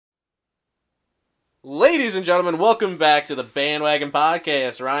Ladies and gentlemen, welcome back to the Bandwagon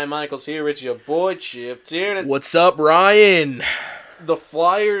Podcast. Ryan Michaels here with your boy Chip Tiernan. What's up, Ryan? The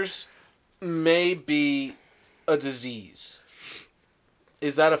Flyers may be a disease.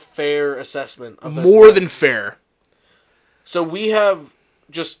 Is that a fair assessment of their More play? than fair. So we have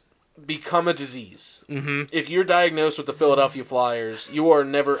just become a disease. Mm-hmm. If you're diagnosed with the Philadelphia Flyers, you are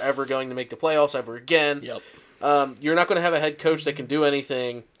never ever going to make the playoffs ever again. Yep. You're not going to have a head coach that can do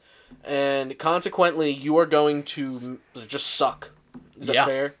anything. And consequently, you are going to just suck. Is that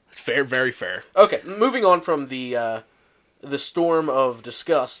fair? It's fair, very fair. Okay, moving on from the storm of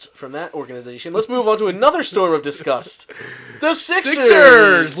disgust from that organization, let's move on to another storm of disgust. The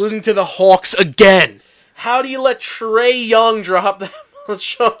Sixers! Losing to the Hawks again. How do you let Trae Young drop that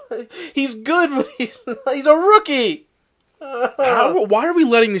much? He's good, but he's a rookie. Why are we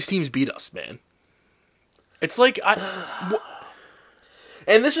letting these teams beat us, man? It's like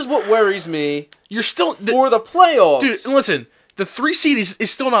And this is what worries me. You're still for the playoffs. Dude, listen, the 3 seed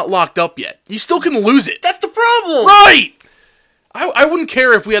is still not locked up yet. You still can lose it. That's the problem. Right! I wouldn't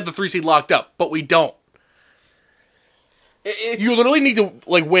care if we had the 3 seed locked up, but we don't. You literally need to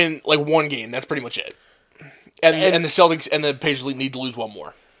win one game. That's pretty much it. And the Celtics and the Pacers need to lose one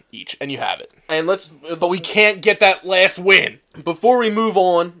more each, and you have it. But we can't get that last win. Before we move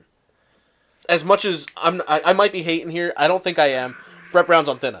on, as much as I might be hating here, I don't think I am. Brett Brown's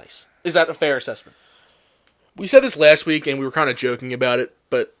on thin ice. Is that a fair assessment? We said this last week, and we were kind of joking about it,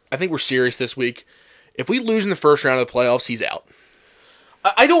 but I think we're serious this week. If we lose in the first round of the playoffs, he's out.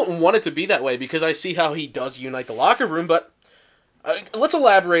 I don't want it to be that way because I see how he does unite the locker room, but let's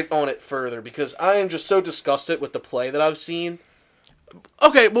elaborate on it further because I am just so disgusted with the play that I've seen.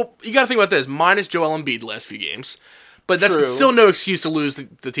 Okay, well, you got to think about this. Minus Joel Embiid the last few games. But that's still no excuse to lose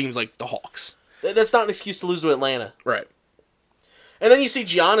the teams like the Hawks. That's not an excuse to lose to Atlanta. Right. And then you see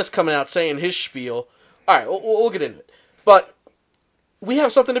Giannis coming out saying his spiel. All right, we'll get into it. But we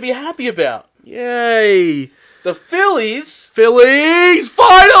have something to be happy about. Yay! The Phillies, finally!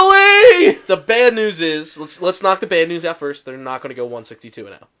 The bad news is, let's knock the bad news out first. They're not going to go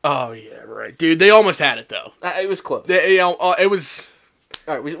 162-0. Oh yeah, right, dude. They almost had it though. It was close. It was.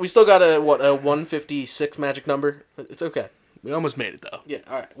 All right, we still got a 156 magic number. It's okay. We almost made it though. Yeah.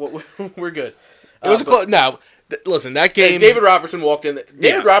 All right. Well, we're good. It was a close. No. Listen, that game... David Robertson walked in.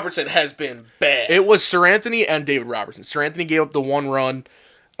 David Robertson has been bad. It was Sir Anthony and David Robertson. Sir Anthony gave up the one run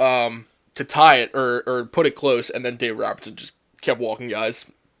to tie it or put it close, and then David Robertson just kept walking guys.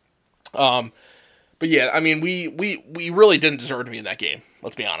 But yeah, I mean, we really didn't deserve to be in that game,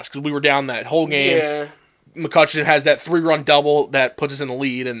 let's be honest, because we were down that whole game. Yeah. McCutcheon has that 3-run double that puts us in the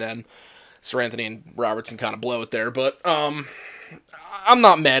lead, and then Sir Anthony and Robertson kind of blow it there. But... I'm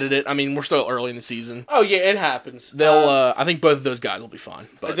not mad at it. I mean, we're still early in the season. Oh, yeah, it happens. I think both of those guys will be fine.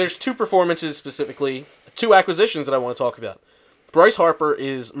 But there's 2 performances specifically, 2 acquisitions that I want to talk about. Bryce Harper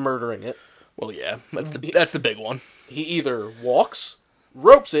is murdering it. Well, yeah, that's the big one. He either walks,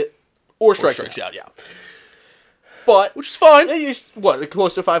 ropes it, or strikes out. Yeah. But which is fine. He's,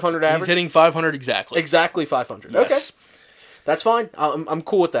 close to 500 average? He's hitting 500 exactly. Exactly 500. Yes. Okay. That's fine. I'm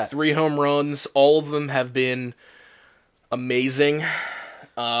cool with that. 3 home runs. All of them have been... amazing.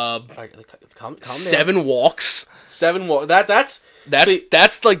 Calm 7 down. Walks. 7 walks. That's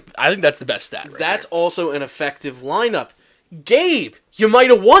like, I think that's the best stat right That's there. also an effective lineup. Gabe, you might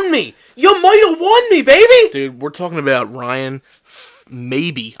have won me. You might have won me, baby. Dude, we're talking about Ryan.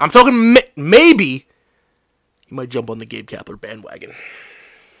 Maybe. I'm talking maybe. You might jump on the Gabe Kapler bandwagon.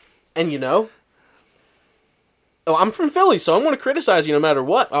 And I'm from Philly, so I'm going to criticize you no matter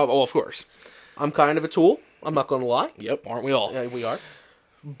what. Oh, of course. I'm kind of a tool. I'm not going to lie. Yep, aren't we all? Yeah, we are.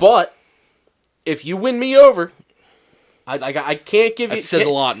 But if you win me over, I can't give you... That says a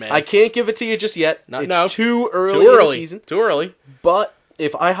lot, man. I can't give it to you just yet. It's too early in the season. Too early. But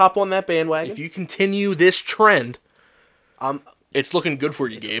if I hop on that bandwagon... If you continue this trend, it's looking good for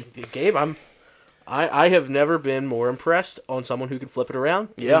you, Gabe. Gabe, I have never been more impressed on someone who can flip it around.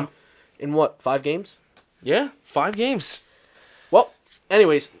 Yeah. In what, 5 games? Yeah, 5 games. Well...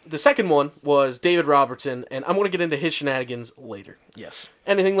 Anyways, the second one was David Robertson, and I'm going to get into his shenanigans later. Yes.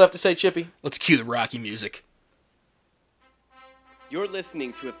 Anything left to say, Chippy? Let's cue the Rocky music. You're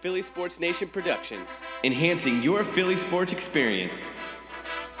listening to a Philly Sports Nation production, enhancing your Philly sports experience.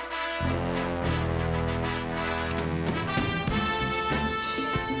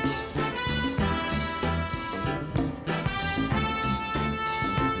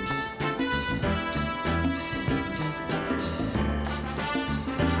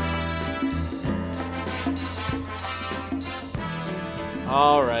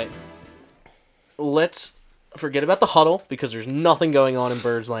 All right. Let's forget about the huddle because there's nothing going on in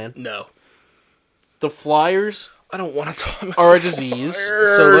Birdsland. No. the Flyers I don't want to talk about are a the disease,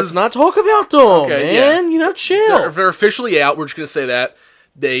 Flyers. so let's not talk about them, Okay, man. yeah. You know, chill. They're officially out. We're just gonna say that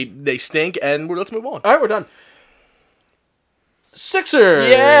they stink, and let's move on. All right, we're done. Sixers.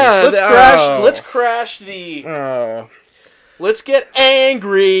 Yeah, Let's crash the. Oh. Let's get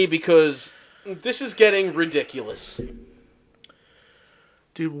angry because this is getting ridiculous.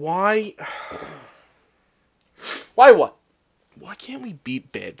 Dude, why Why what? can't we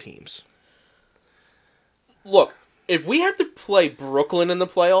beat bad teams? Look, if we have to play Brooklyn in the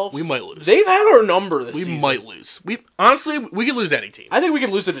playoffs, We might lose. They've had our number this We season. might lose. We honestly we could lose any team. I think we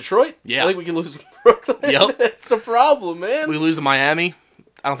can lose to Detroit. Yeah. I think we can lose to Brooklyn. Yep. That's the problem, man. We lose to Miami.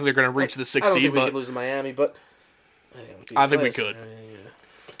 I don't think they're going to reach the I sixth don't seed, think we but could lose to Miami, but I think we could.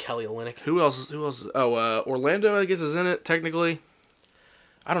 Kelly Olynyk. Who else? Oh, Orlando, I guess, is in it technically.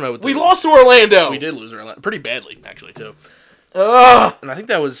 I don't know. What We they- lost to Orlando. We did lose Orlando pretty badly, actually, too. Ugh. And I think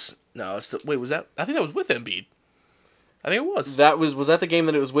that was wait, was that? I think that was with Embiid. I think it was. Was that the game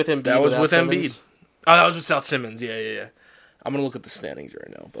that it was with Embiid? That was without with Simmons? Embiid. Oh, that was with South Simmons. Yeah. I'm gonna look at the standings right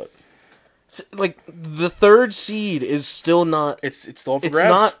now, but Like the third seed is still not. it's still up for It's grabs.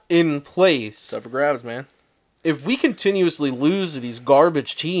 not in place. It's up for grabs, man. If we continuously lose to these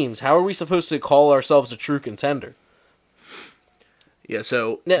garbage teams, how are we supposed to call ourselves a true contender? Yeah,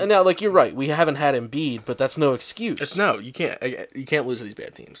 so Now, like you're right, we haven't had Embiid, but that's no excuse. you can't lose to these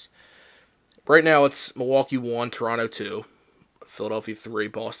bad teams. Right now, it's Milwaukee 1, Toronto 2, Philadelphia 3,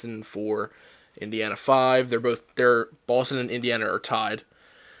 Boston 4, Indiana 5. They're Boston and Indiana are tied.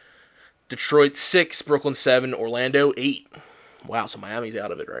 Detroit 6, Brooklyn 7, Orlando 8. Wow, so Miami's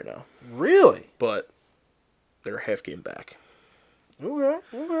out of it right now, Really? but they're a half game back. Okay.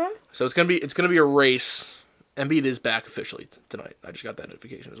 So it's gonna be a race. Embiid is back officially tonight. I just got that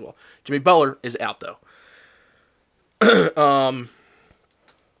notification as well. Jimmy Butler is out though.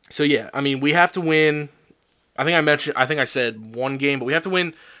 So yeah, I mean we have to win. I think I said one game, but we have to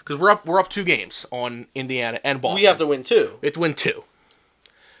win because we're up 2 games on Indiana and Boston. We have to win too. We have to win 2,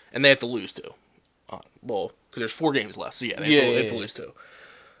 and they have to lose 2. Well, because there's 4 games left, so yeah, they have to lose 2.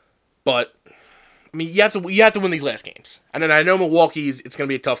 But I mean, you have to win these last games, and then I know Milwaukee's it's going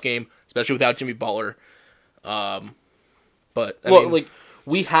to be a tough game, especially without Jimmy Butler. But I mean, Like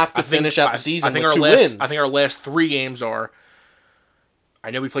we have to finish out the season with 2 last, wins. I think our last 3 games are. I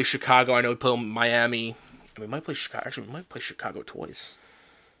know we play Chicago. I know we play Miami. And we might play Chicago. Actually, we might play Chicago twice.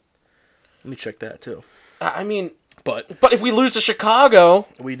 Let me check that too. I mean, But if we lose to Chicago,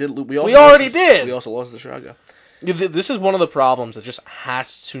 we did. We already did. We also lost to Chicago. this is one of the problems that just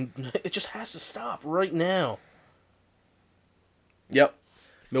has to stop right now. Yep.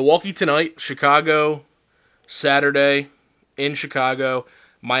 Milwaukee tonight. Chicago Saturday in Chicago.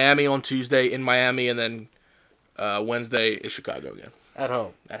 Miami on Tuesday in Miami, and then Wednesday is Chicago again At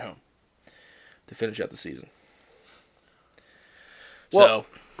home. to finish out the season. Well-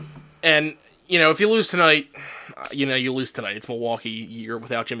 So, and if you lose tonight, you lose tonight. It's Milwaukee. You're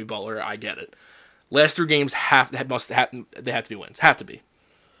without Jimmy Butler. I get it. Last 3 games they have to be wins. Have to be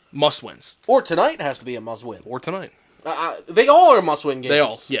must wins. Or tonight has to be a must win. Or tonight. They all are must win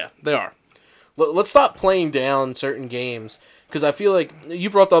games. They are. Let's stop playing down certain games because I feel like you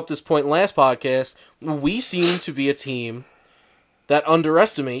brought up this point last podcast. We seem to be a team that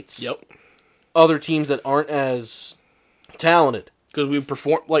underestimates other teams that aren't as talented. Because we've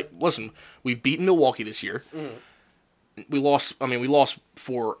performed, listen, we've beaten Milwaukee this year. Mm. We lost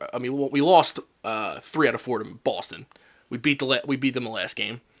 4. We lost 3 out of 4 to Boston. We beat them the last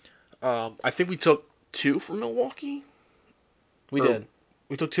game. I think we took 2 from Milwaukee. We did.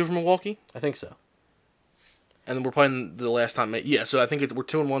 We took 2 from Milwaukee, I think so. and then we're playing the last time. Yeah, so I think we're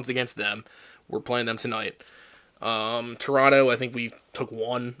 2-1 against them. We're playing them tonight. Toronto, I think we took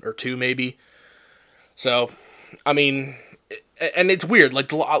 1 or 2 maybe. So, I mean, and it's weird.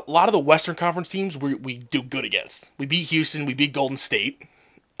 Like a lot of the Western Conference teams, we do good against. We beat Houston. We beat Golden State.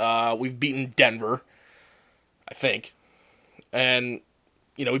 We've beaten Denver, I think, and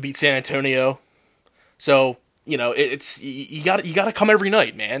we beat San Antonio. So it's you got to come every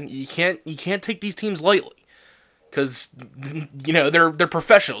night, man. You can't take these teams lightly because they're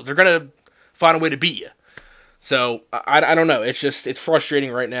professionals. They're gonna find a way to beat you. So I don't know. It's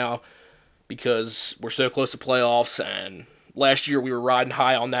frustrating right now because we're so close to playoffs, and last year we were riding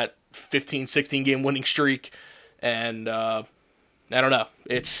high on that 15, 16 game winning streak, and I don't know.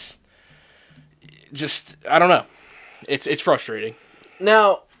 It's just I don't know. It's frustrating.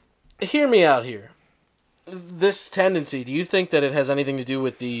 Now, hear me out here. This tendency, do you think that it has anything to do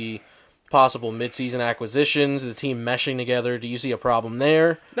with the possible midseason acquisitions, the team meshing together? Do you see a problem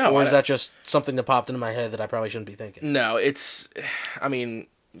there? No, Or is that just something that popped into my head that I probably shouldn't be thinking? No, I mean,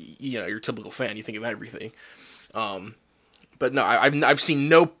 your typical fan. You think of everything. But no, I've seen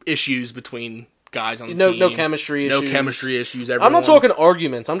no issues between guys on the team. No chemistry issues. No chemistry issues. I'm not talking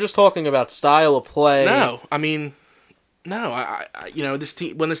arguments. I'm just talking about style of play. No, I mean, no. This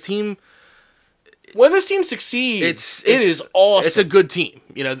team when this team succeeds, it is awesome. It's a good team.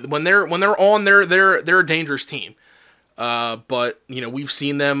 When they're on, they're a dangerous team. But we've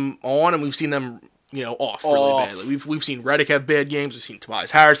seen them on and we've seen them off really badly. We've seen Redick have bad games. We've seen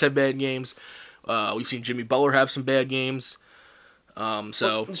Tobias Harris have bad games. We've seen Jimmy Butler have some bad games.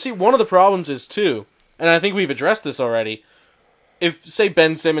 See, one of the problems is too, and I think we've addressed this already. If say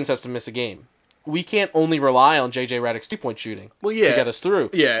Ben Simmons has to miss a game, we can't only rely on JJ Redick's 3-point shooting to get us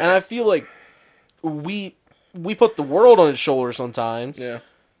through. Yeah, and I feel like we put the world on his shoulders sometimes. Yeah.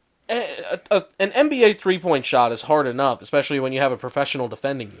 An NBA 3-point shot is hard enough, especially when you have a professional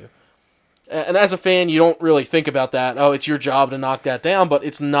defending you. And as a fan, you don't really think about that. Oh, it's your job to knock that down, but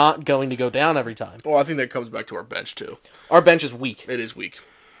it's not going to go down every time. Well, I think that comes back to our bench, too. Our bench is weak. It is weak.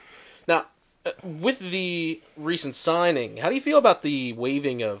 Now, with the recent signing, how do you feel about the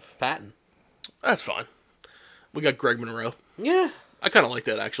waiving of Patton? That's fine. We got Greg Monroe. Yeah. I kind of like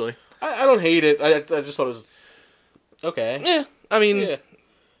that, actually. I don't hate it. I just thought it was okay. Yeah, I mean... Yeah.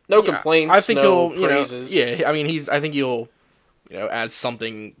 No complaints, I think no he'll, praises. I mean, I think he'll... add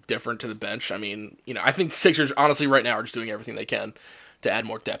something different to the bench. I mean, I think the Sixers, honestly, right now are just doing everything they can to add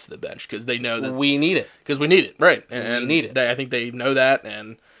more depth to the bench because they know that we need it. Because we need it, right? And we need it. I think they know that,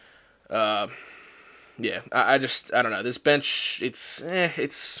 and I don't know. This bench,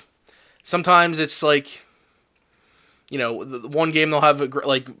 it's sometimes it's like, the one game they'll have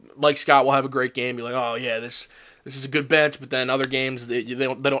like Mike Scott will have a great game. Be like, oh yeah, this is a good bench, but then other games they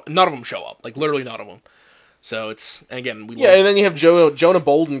don't none of them show up. Like literally none of them. So it's, and again, and then you have Jonah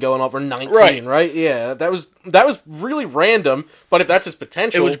Bolden going off for 19, right? Yeah, that was really random, but if that's his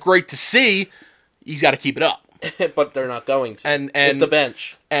potential... It was great to see. He's got to keep it up. But they're not going to. And it's the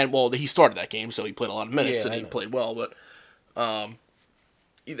bench. And, well, he started that game, so he played a lot of minutes, and he played well, but... I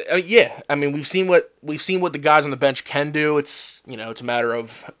mean, we've seen what the guys on the bench can do. It's, it's a matter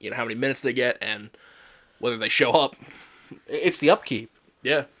of, how many minutes they get and whether they show up. It's the upkeep.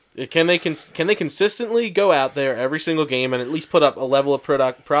 Yeah. Can they consistently go out there every single game and at least put up a level of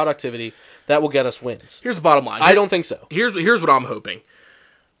productivity that will get us wins? Here's the bottom line. I don't think so. Here's what I'm hoping.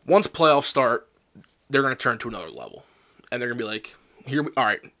 Once playoffs start, they're going to turn to another level, and they're going to be like, all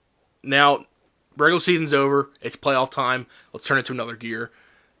right, now regular season's over. It's playoff time. Let's turn it to another gear,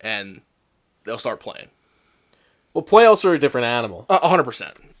 and they'll start playing. Well, playoffs are a different animal.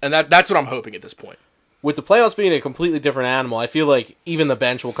 100%, and that's what I'm hoping at this point. With the playoffs being a completely different animal, I feel like even the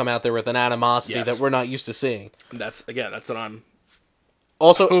bench will come out there with an animosity that we're not used to seeing. And that's what I'm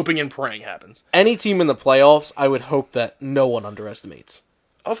also hoping and praying happens. Any team in the playoffs, I would hope that no one underestimates.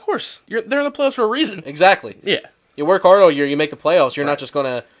 Of course. They're in the playoffs for a reason. Exactly. Yeah. You work hard all year, you make the playoffs, you're not just going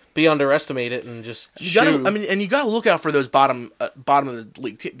to be underestimated and just shoot. And you got to look out for those bottom of the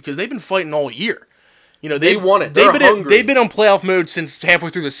league team because they've been fighting all year. They want it. They're hungry. They've been on playoff mode since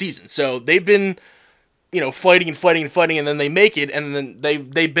halfway through the season. So they've been... fighting, and then they make it, and then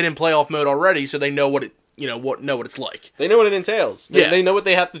they've been in playoff mode already, so they know what it's like. They know what it entails. They know what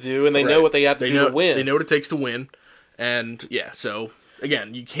they have to do, and they know what they have to do to win. They know what it takes to win, and so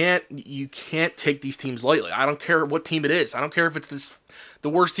again, you can't take these teams lightly. I don't care what team it is. I don't care if it's the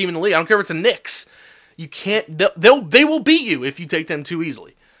worst team in the league. I don't care if it's the Knicks. You can't. They will beat you if you take them too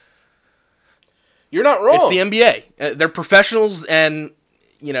easily. You're not wrong. It's the NBA. They're professionals, and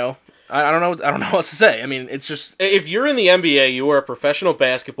I don't know what else to say. I mean, it's just... If you're in the NBA, you are a professional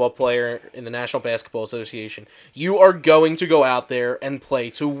basketball player in the National Basketball Association. You are going to go out there and play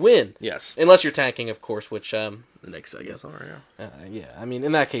to win. Yes. Unless you're tanking, of course, which... the Knicks, I guess, are, yeah. Yeah, I mean,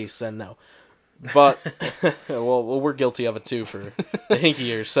 in that case, then no. But, well, we're guilty of it, too, for the Hinkie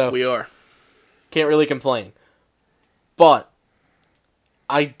years, so... We are. Can't really complain. But,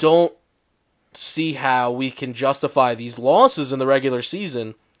 I don't see how we can justify these losses in the regular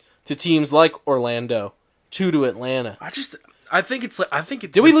season... to teams like Orlando, to Atlanta.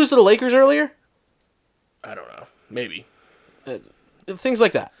 Did we lose to the Lakers earlier? I don't know. Maybe. Things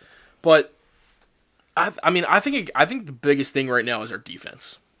like that. But I think the biggest thing right now is our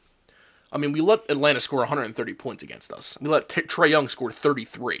defense. I mean, we let Atlanta score 130 points against us. We let Trae Young score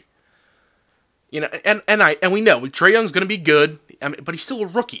 33. And we know Trae Young's going to be good. I mean, but he's still a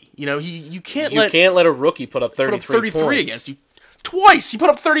rookie. You can't let a rookie put up 33 points against you. Twice! He put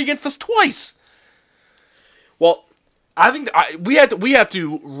up 30 against us twice! Well, I think we have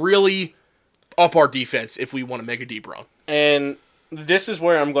to really up our defense if we want to make a deep run. And this is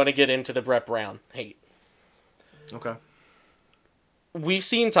where I'm going to get into the Brett Brown hate. Okay. we've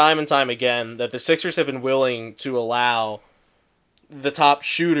seen time and time again that the Sixers have been willing to allow the top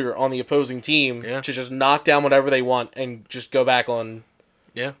shooter on the opposing team to just knock down whatever they want and just go back on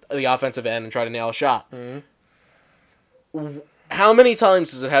the offensive end and try to nail a shot. Mm-hmm. How many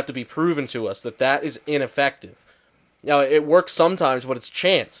times does it have to be proven to us that that is ineffective? Now, it works sometimes, but it's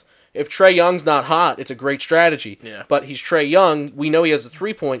chance. If Trae Young's not hot, it's a great strategy. Yeah. But he's Trae Young. We know he has a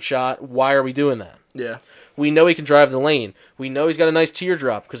three-point shot. Why are we doing that? Yeah. We know he can drive the lane. We know he's got a nice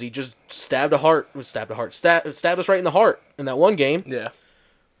teardrop because he just stabbed us right in the heart in that one game. Yeah.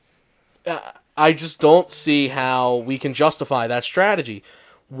 I just don't see how we can justify that strategy.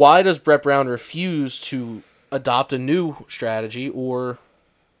 Why does Brett Brown refuse to adopt a new strategy or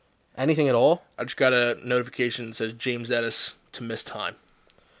anything at all? I just got a notification that says James Ennis to miss time.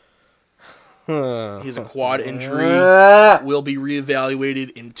 He has a quad injury. Will be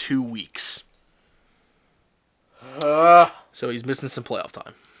reevaluated in 2 weeks. So he's missing some playoff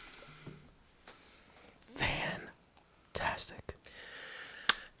time. Fantastic.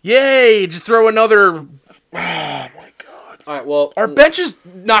 Yay! Just throw another... Oh, my God. All right, well... Our bench is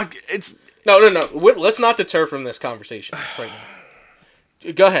not... It's... No. Let's not deter from this conversation right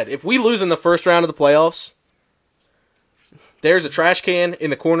now. Go ahead. If we lose in the first round of the playoffs, there's a trash can in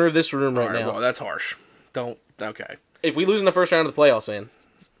the corner of this room right now. Well, that's harsh. Don't... Okay. If we lose in the first round of the playoffs, man...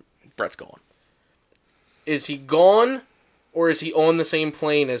 Brett's gone. Is he gone, or is he on the same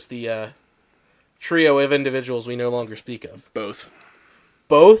plane as the trio of individuals we no longer speak of? Both.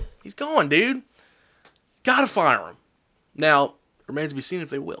 Both? He's gone, dude. Gotta fire him. Now, remains to be seen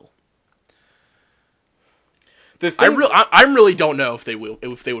if they will. I really don't know if they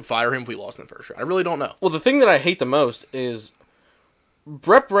would fire him if we lost in the first round. I really don't know. Well, the thing that I hate the most is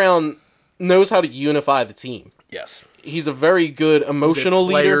Brett Brown knows how to unify the team. Yes. He's a very good emotional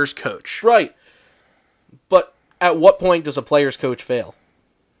leader. Players coach. Right. But at what point does a player's coach fail?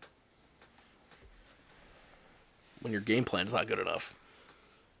 When your game plan's not good enough.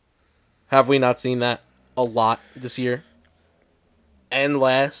 Have we not seen that a lot this year? And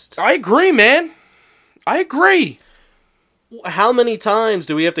last? I agree, man. I agree. How many times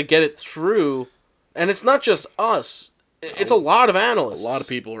do we have to get it through? And it's not just us. It's a lot of analysts. A lot of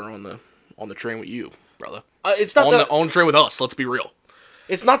people are on the train with you, brother. It's not on the train with us. Let's be real.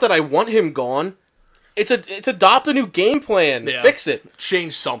 It's not that I want him gone. It's adopt a new game plan. Yeah. Fix it.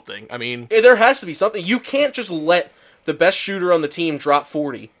 Change something. I mean... There has to be something. You can't just let the best shooter on the team drop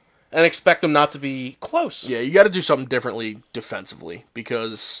 40 and expect them not to be close. Yeah, you got to do something differently defensively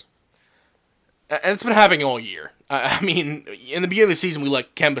because... And it's been happening all year. I mean, in the beginning of the season, we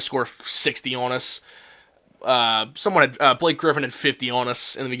let Kemba score 60 on us. Blake Griffin had 50 on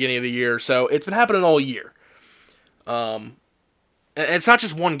us in the beginning of the year. So it's been happening all year. And it's not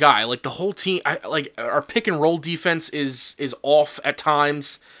just one guy. Like, the whole team... our pick-and-roll defense is off at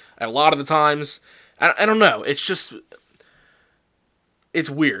times. A lot of the times. I don't know. It's just... It's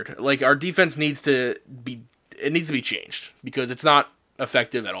weird. Like, our defense needs to be... It needs to be changed. Because it's not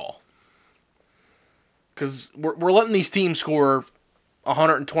effective at all. Because we're letting these teams score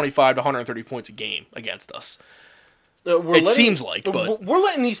 125 to 130 points a game against us. Seems like, but... We're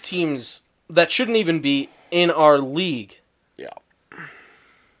letting these teams that shouldn't even be in our league... Yeah.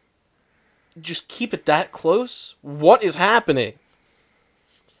 Just keep it that close? What is happening?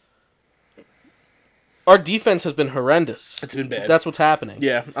 Our defense has been horrendous. It's been bad. That's what's happening.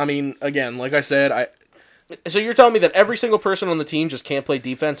 Yeah, I mean, again, like I said, So you're telling me that every single person on the team just can't play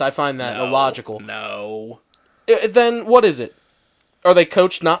defense? I find that illogical. No. Then what is it? Are they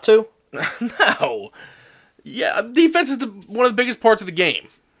coached not to? No. Yeah, defense is one of the biggest parts of the game.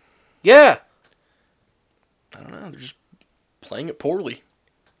 Yeah. I don't know, they're just playing it poorly.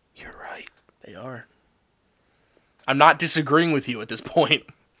 You're right. They are. I'm not disagreeing with you at this point.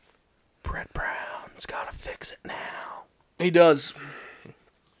 Brett Brown's gotta fix it now. He does.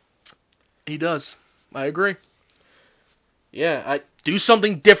 He does. I agree. Yeah, do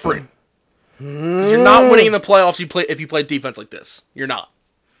something different. You're not winning in the playoffs if you play defense like this. You're not.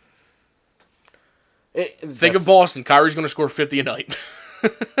 Think of Boston. Kyrie's going to score 50 a night.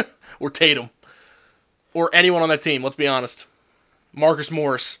 Or Tatum. Or anyone on that team, let's be honest. Marcus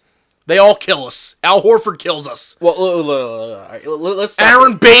Morris. They all kill us. Al Horford kills us. Well, let's stop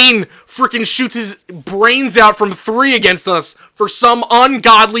Aaron Bain freaking shoots his brains out from 3 against us for some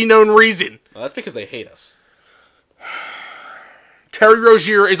ungodly known reason. Well, that's because they hate us. Terry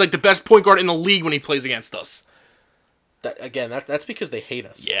Rozier is like the best point guard in the league when he plays against us. That's because they hate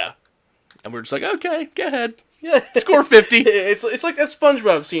us. Yeah. And we're just like, okay, go ahead. Yeah. Score 50. It's like that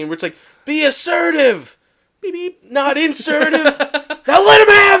SpongeBob scene where it's like, be assertive. Beep, beep. Not insertive. Now let him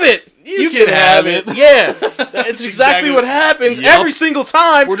have it. You can have it. Yeah, it's exactly what happens every single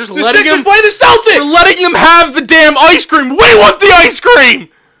time. We're just the letting Sixers them play the Celtics. We're letting them have the damn ice cream. We want the ice cream.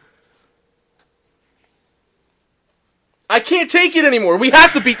 I can't take it anymore. We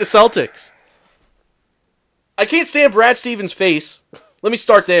have to beat the Celtics. I can't stand Brad Stevens' face. Let me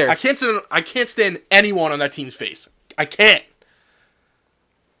start there. I can't stand anyone on that team's face. I can't.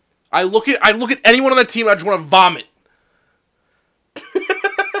 I look at anyone on that team, I just want to vomit.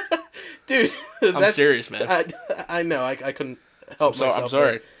 Dude, I'm serious, man. I know. I couldn't help myself. I'm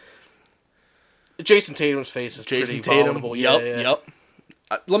sorry. Jason Tatum's face is pretty vulnerable. Yep.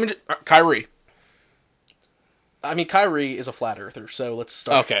 Let me Kyrie. I mean, Kyrie is a flat earther, so let's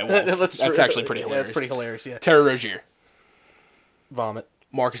start. Okay, well, that's actually pretty hilarious. That's pretty hilarious, yeah. Terry Rozier. Vomit.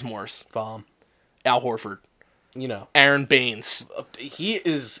 Marcus Morris. Vom. Al Horford. You know. Aaron Baines. He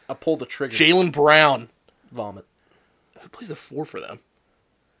is a pull the trigger. Jaylen Brown. Vomit. Who plays the 4 for them?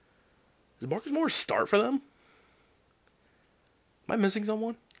 Does Marcus Morris start for them? Am I missing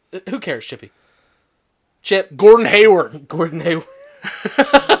someone? Who cares, Chippy? Chip. Gordon Hayward. Gordon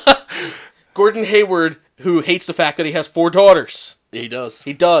Hayward, who hates the fact that he has 4 daughters. Yeah, he does.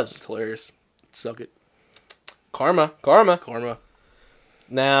 He does. It's hilarious. Suck it. Karma.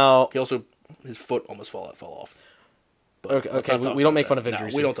 Now... He also... His foot almost fell off. But okay, we don't make fun of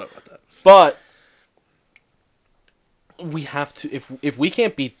injuries. No, we don't talk about that. But... we have to... If we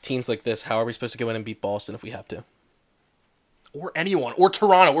can't beat teams like this, how are we supposed to go in and beat Boston if we have to? Or anyone. Or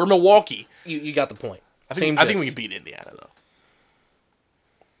Toronto. Or Milwaukee. You got the point. I think we can beat Indiana, though.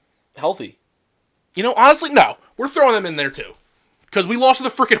 Healthy. You know, honestly, no. We're throwing them in there, too. Because we lost to the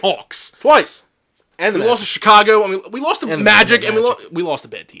freaking Hawks. Twice. And we lost to Chicago. I mean, we lost to Magic, and we lost to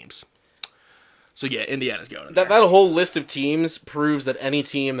bad teams. So, yeah, Indiana's going in there. That whole list of teams proves that any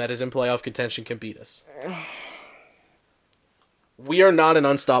team that is in playoff contention can beat us. We are not an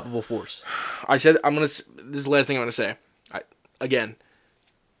unstoppable force. This is the last thing I'm going to say.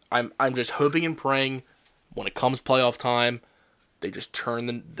 I'm just hoping and praying when it comes playoff time, they just turn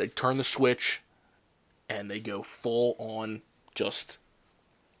the switch and they go full on just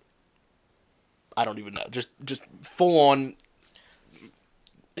I don't even know. Just full on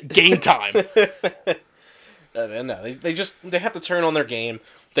game time. No, they have to turn on their game.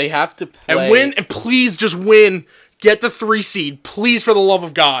 They have to play and win, and please just win. Get the 3 seed, please, for the love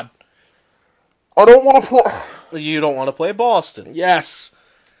of God. I don't want to play. You don't want to play Boston. Yes.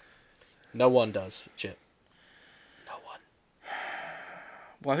 No one does, Chip. No one.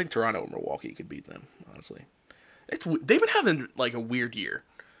 Well, I think Toronto or Milwaukee could beat them, honestly. They've been having, like, a weird year.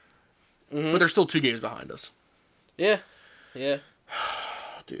 Mm-hmm. But they're still 2 games behind us. Yeah.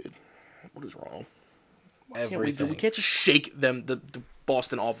 Dude, what is wrong? Everything. We can't just shake the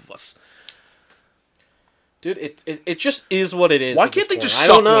Boston off of us. Dude, it just is what it is. Why can't they just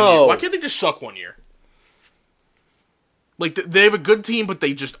suck 1 year? Why can't they just suck 1 year? Like, they have a good team, but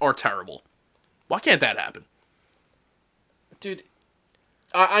they just are terrible. Why can't that happen? Dude,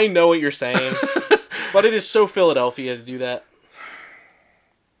 I know what you're saying, but it is so Philadelphia to do that.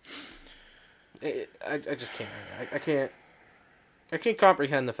 I just can't. I can't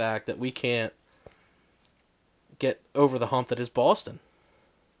comprehend the fact that we can't get over the hump that is Boston.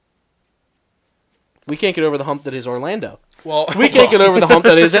 We can't get over the hump that is Orlando. We can't get over the hump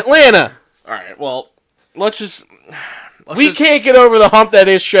that is Atlanta. All right, well, we can't get over the hump that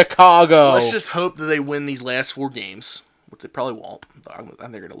is Chicago. Let's just hope that they win these last 4 games, which they probably won't. I think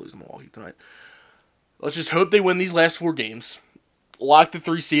they're going to lose Milwaukee tonight. Let's just hope they win these last 4 games, lock the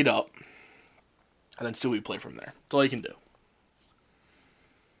 3 seed up, and then see what we play from there. That's all you can do.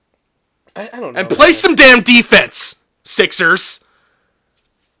 I don't know. And play some damn defense, Sixers.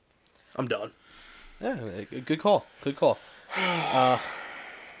 I'm done. Yeah, good call. All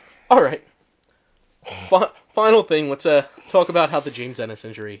right. Final thing. Let's talk about how the James Ennis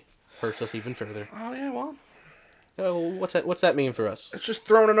injury hurts us even further. Oh yeah, well. What's that mean for us? It's just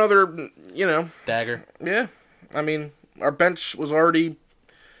throwing another, dagger. Yeah, I mean, our bench was already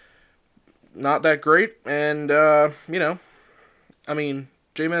not that great, and I mean,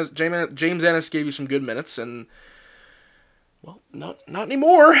 James Ennis gave you some good minutes, and well, not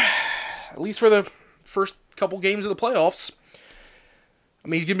anymore. At least for the first couple games of the playoffs. I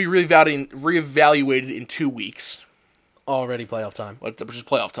mean, he's going to be reevaluated in 2 weeks. Already playoff time. Which is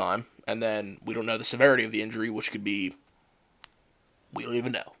playoff time. And then we don't know the severity of the injury, which could be... We don't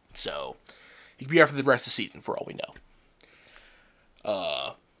even know. So, he could be out for the rest of the season, for all we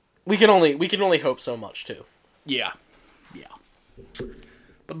know. We can only hope so much, too. Yeah.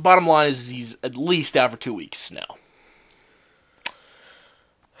 But the bottom line is he's at least out for 2 weeks now.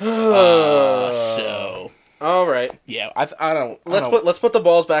 So... All right. Yeah, I don't. Let's put the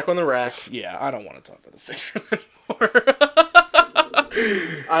balls back on the rack. Yeah, I don't want to talk about the Sixers anymore.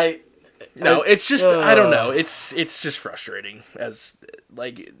 It's just I don't know. It's just frustrating. As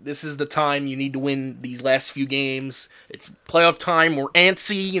like this is the time you need to win these last few games. It's playoff time. We're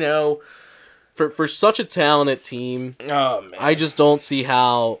antsy, you know. For such a talented team, Oh man, I just don't see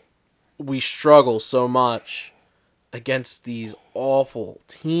how we struggle so much against these awful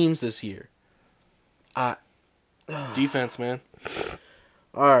teams this year. defense, man.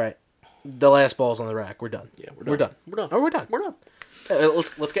 All right, the last ball's on the rack. We're done. Yeah, We're done. Oh, we're done. We're done.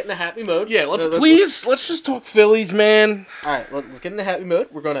 Let's get into happy mode. Yeah, let's just talk Phillies, man. All right, let's get into happy mode.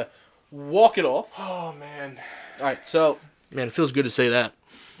 We're gonna walk it off. Oh man, All right, so man, it feels good to say that.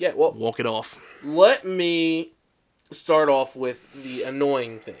 yeah, well, Walk it off. let me start off with the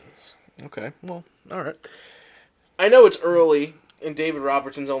annoying things. Okay, well, all right. I know it's early, and David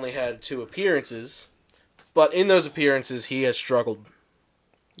Robertson's only had 2 appearances, but in those appearances, he has struggled.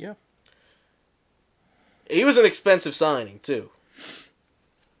 Yeah. He was an expensive signing, too.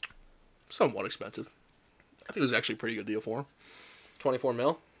 Somewhat expensive. I think it was actually a pretty good deal for him. 24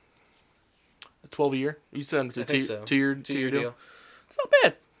 mil? 12 a year. You said I think so. 2-year deal. It's not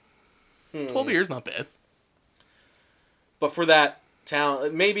bad. 12 years, not bad. But for that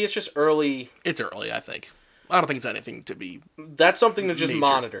talent, maybe it's just early. It's early, I think. I don't think it's anything to be. That's something to just Major.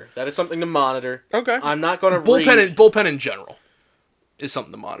 monitor. That is something to monitor. Okay. I'm not going to Bullpen in general is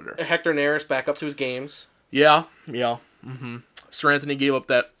something to monitor. Hector Neris back up to his games. Yeah. Mm-hmm. Sir Anthony gave up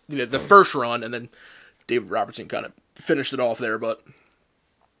that the first run, and then David Robertson kind of finished it off there. But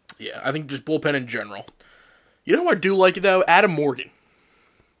yeah, I think just bullpen in general. You know who I do like though? Adam Morgan.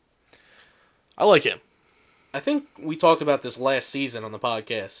 I like him. I think we talked about this last season on the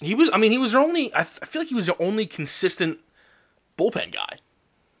podcast. He was only. I feel like he was the only consistent bullpen guy.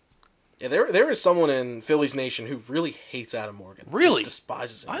 Yeah, there is someone in Phillies Nation who really hates Adam Morgan. Really? Just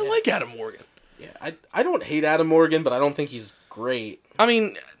despises him. I like Adam Morgan. Yeah, I don't hate Adam Morgan, but I don't think he's great. I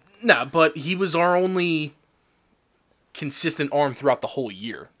mean, no, but he was our only consistent arm throughout the whole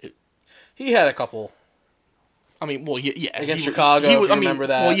year. He had a couple. I mean, well, yeah. Against Chicago, if you remember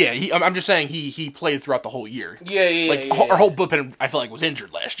that. Well, yeah, I'm just saying he played throughout the whole year. Yeah. Our whole bullpen, I feel like, was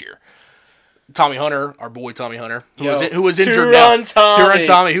injured last year. Tommy Hunter, our boy Tommy Hunter, who was injured now. Two-run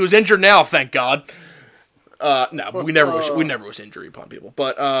Tommy, who was injured now, thank God. No, we never wish injury upon people.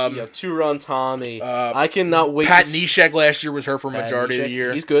 But 2-run Tommy. I cannot wait. Pat Neshek last year was hurt for a majority of the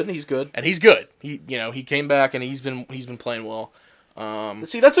year. He's good. And he's good. He came back and he's been playing well.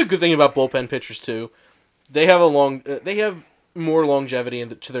 See, that's a good thing about bullpen pitchers too. They have more longevity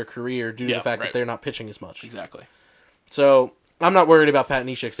to their career due to the fact that they're not pitching as much. Exactly. So I'm not worried about Pat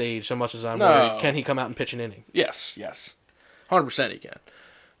Neshek's age so much as I'm worried. Can he come out and pitch an inning? Yes, 100% he can.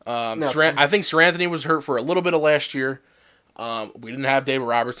 I think Sir Anthony was hurt for a little bit of last year. We didn't have David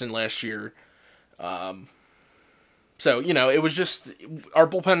Robertson last year. So, it was just our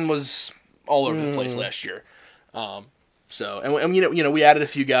bullpen was all over the place last year. We added a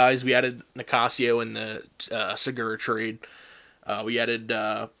few guys. We added Nicasio in the Segura trade. We added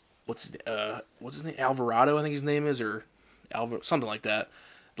what's his name? Alvarado, I think his name is, or something like that.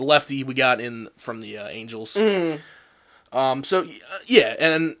 The lefty we got in from the Angels. Mm-hmm. And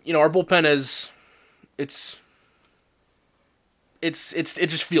our bullpen it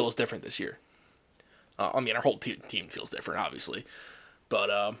just feels different this year. Our whole team feels different, obviously,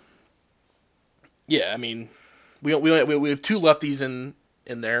 but we have 2 lefties in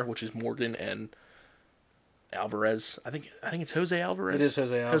there, which is Morgan and Alvarez. I think it's Jose Alvarez. It is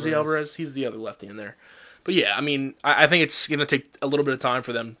Jose Alvarez. Jose Alvarez. He's the other lefty in there. But yeah, I think it's going to take a little bit of time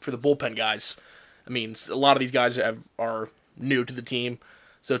for the bullpen guys. A lot of these guys are new to the team,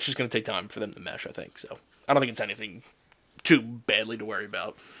 so it's just going to take time for them to mesh, I think. So I don't think it's anything too badly to worry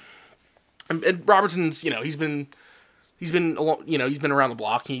about. And Robertson's, he's been around the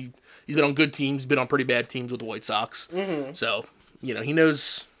block. He's been on good teams, been on pretty bad teams with the White Sox. Mm-hmm. So, he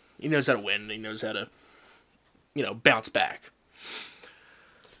knows how to win. And he knows how to, bounce back.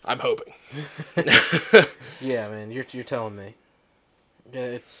 I'm hoping. Yeah, man, you're telling me. Yeah,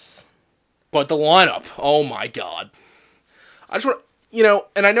 it's. But the lineup, oh my God! I just want,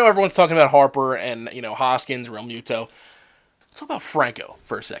 and I know everyone's talking about Harper and Hoskins, Real Muto. Let's talk about Franco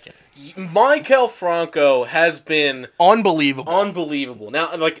for a second. Maikel Franco has been unbelievable. Now,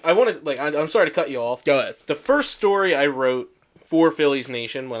 I'm sorry to cut you off. Go ahead. The first story I wrote for Phillies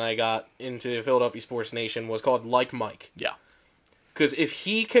Nation when I got into Philadelphia Sports Nation was called Like Mike. Yeah. Because if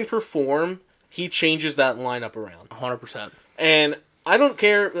he can perform, he changes that lineup around. 100%. And I don't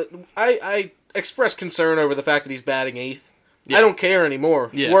care. I express concern over the fact that he's batting 8th. Yeah. I don't care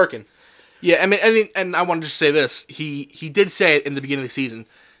anymore. It's working. Yeah, I mean, and I want to just say this. He did say it in the beginning of the season.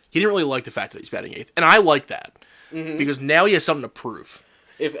 He didn't really like the fact that he's batting 8th, and I like that because now he has something to prove.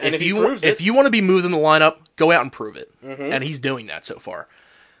 If you want to be moved in the lineup, go out and prove it, and he's doing that so far.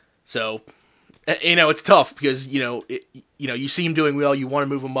 So, it's tough because you see him doing well. You want to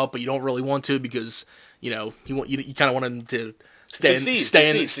move him up, but you don't really want to because you kind of want him to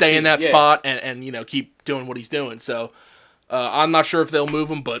stay in that spot and keep doing what he's doing. So, I'm not sure if they'll move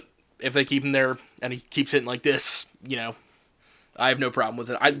him, but if they keep him there and he keeps hitting like this, I have no problem with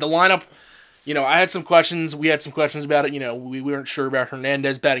it. The lineup, I had some questions. We had some questions about it. We weren't sure about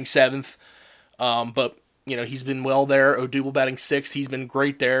Hernandez batting 7th, but he's been well there. Odubel batting 6th. He's been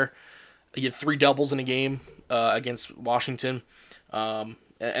great there. He had 3 doubles in a game against Washington, and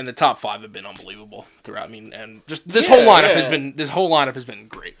the top 5 have been unbelievable throughout. I mean, and just this whole lineup has been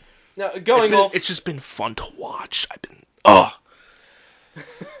great. Now it's just been fun to watch.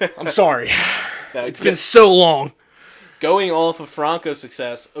 I'm sorry. It's been so long. Going off of Franco's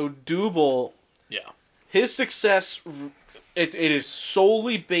success, Odubel, his success, it is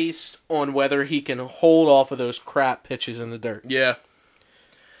solely based on whether he can hold off of those crap pitches in the dirt. Yeah.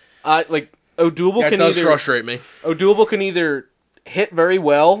 Odubel can does frustrate me. Odubel can either hit very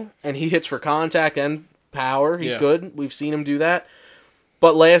well, and he hits for contact and power. He's good. We've seen him do that.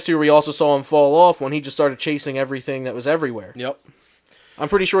 But last year we also saw him fall off when he just started chasing everything that was everywhere. Yep. I'm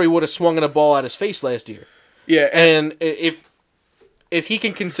pretty sure he would have swung at a ball at his face last year. Yeah, and if he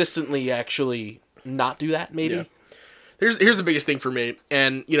can consistently actually not do that, maybe. Yeah. Here's the biggest thing for me,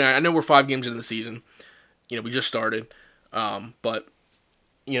 and I know we're 5 games into the season. We just started, but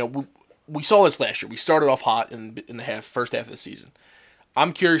we saw this last year. We started off hot in the first half of the season.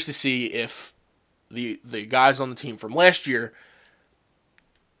 I'm curious to see if the guys on the team from last year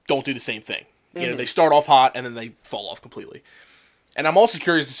don't do the same thing. They start off hot and then they fall off completely. And I'm also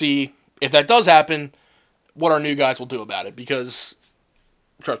curious to see if that does happen, what our new guys will do about it, because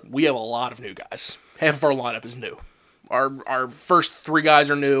trust me, we have a lot of new guys. Half of our lineup is new. Our first 3 guys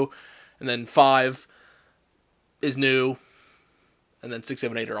are new, and then 5 is new, and then 6,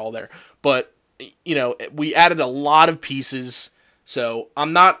 7, 8 are all there. But we added a lot of pieces, so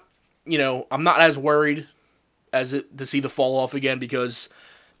I'm not as worried to see the fall off again because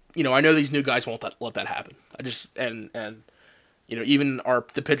I know these new guys won't let that happen. Even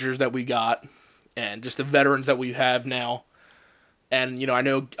the pitchers that we got, and just the veterans that we have now, and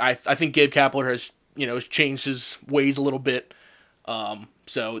I think Gabe Kapler has changed his ways a little bit,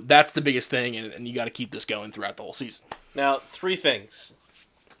 so that's the biggest thing, and you got to keep this going throughout the whole season. Now, 3 things.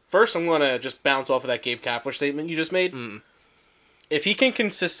 First, I'm going to just bounce off of that Gabe Kapler statement you just made. If he can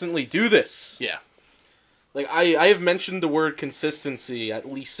consistently do this, I have mentioned the word consistency at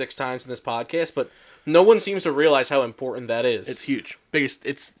least 6 times in this podcast, but no one seems to realize how important that is. It's huge.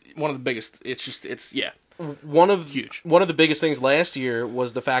 It's one of the biggest. One of huge. One of the biggest things last year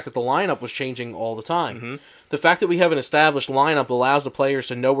was the fact that the lineup was changing all the time. The fact that we have an established lineup allows the players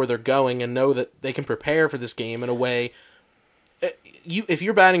to know where they're going and know that they can prepare for this game in a way. If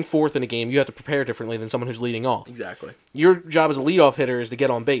you're batting 4th in a game, you have to prepare differently than someone who's leading off. Exactly. Your job as a leadoff hitter is to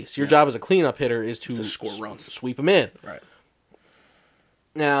get on base. Your job as a cleanup hitter is to score runs, sweep them in. Right.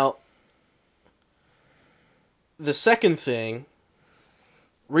 Now, the second thing,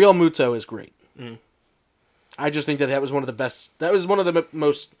 Real Muto is great. I just think that was one of the best. That was one of the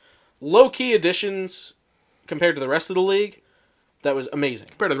most low-key additions compared to the rest of the league. That was amazing.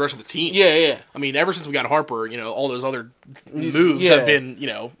 Compared to the rest of the team. Yeah. I mean, ever since we got Harper, all those other moves have been,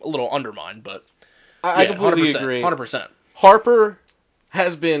 a little undermined, but I completely agree. 100%. Harper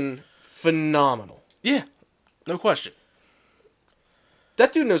has been phenomenal. Yeah. No question.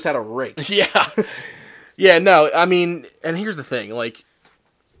 That dude knows how to rake. Yeah. Yeah, no, I mean, and here's the thing,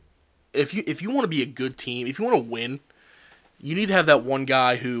 if you want to be a good team, if you want to win, you need to have that one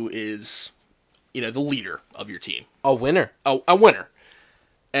guy who is, the leader of your team. A winner. A winner.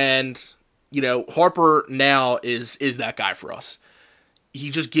 And, Harper now is that guy for us. He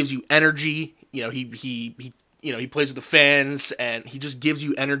just gives you energy. He plays with the fans, and he just gives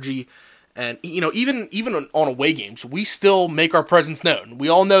you energy. And, even on away games, we still make our presence known. We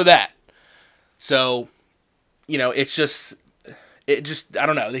all know that. So, it's just, I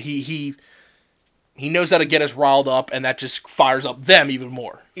don't know. He knows how to get us riled up, and that just fires up them even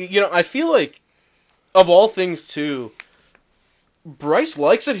more. I feel like, of all things, too, Bryce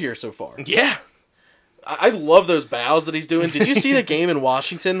likes it here so far. Yeah. I love those bows that he's doing. Did you see the game in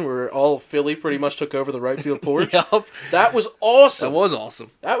Washington where all of Philly pretty much took over the right field porch? Yep. That was awesome.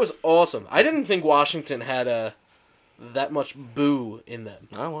 That was awesome. I didn't think Washington had that much boo in them.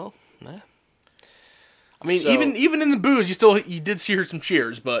 Oh, well, yeah. I mean, even in the boos, you did see some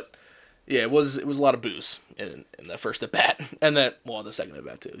cheers, but Yeah, it was a lot of booze in the first at bat, and the second at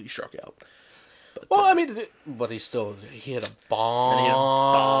bat too. He struck out. But, but he hit a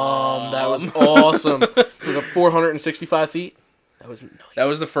bomb. That was awesome. It was a 465 feet. That was nice. That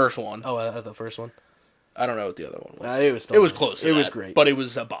was the first one. Oh, the first one. I don't know what the other one was. It was close. It was great, but it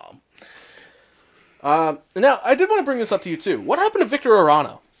was a bomb. Now I did want to bring this up to you too. What happened to Victor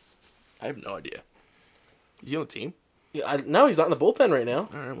Arano? I have no idea. Is he on the team? Yeah, no, he's not in the bullpen right now.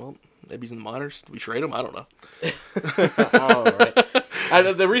 All right, well, maybe he's in the minors. Did we trade him? I don't know. All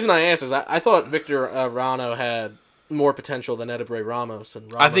right. The reason I asked is I thought Victor Arano had more potential than Edebrey Ramos,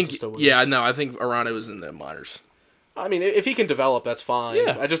 and Ramos I think, is still with yeah, us. no, I think Arano is in the minors. I mean, if he can develop, that's fine.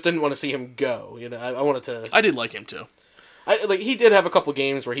 Yeah. I just didn't want to see him go. You know, I wanted to. I did like him too. He did have a couple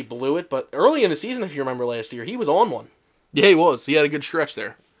games where he blew it, but early in the season, if you remember last year, he was on one. Yeah, he was. He had a good stretch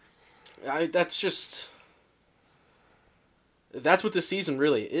there. That's what this season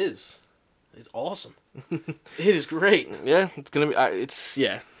really is. It's awesome. It is great. Yeah, it's gonna be.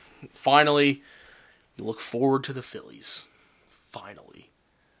 Finally, you look forward to the Phillies. Finally.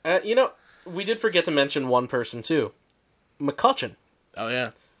 We did forget to mention one person too, McCutchen. Oh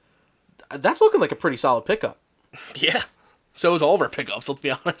yeah. That's looking like a pretty solid pickup. Yeah. So is all of our pickups. Let's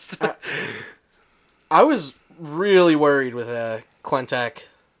be honest. I was really worried with Klentak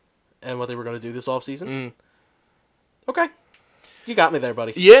and what they were going to do this offseason. Okay. You got me there,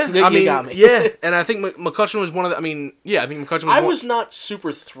 buddy. Yeah, you got me. Yeah, and I think McCutchen was one of the. I think McCutchen was. I was not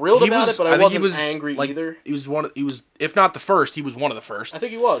super thrilled about it, but I wasn't angry either. He was if not the first, he was one of the first. I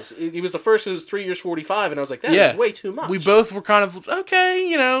think he was. He was the first who was 3 years 45, and I was like, that is way too much. We both were kind of okay.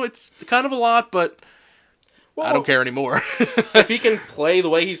 It's kind of a lot, but I don't care anymore. If he can play the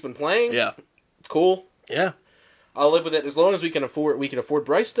way he's been playing, cool. Yeah, I'll live with it as long as we can afford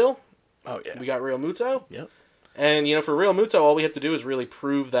Bryce still. Oh yeah, we got Real Muto. Yep. And, for Real Muto, all we have to do is really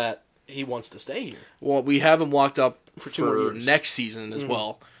prove that he wants to stay here. Well, we have him locked up for 2 more years. Next season as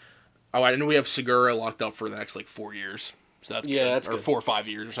well. Oh, I know we have Segura locked up for the next, 4 years. So that's good. That's or good. 4 or 5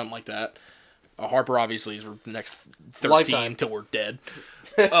 years or something like that. Harper, obviously, is for the next 13 Lifetime. until we're dead.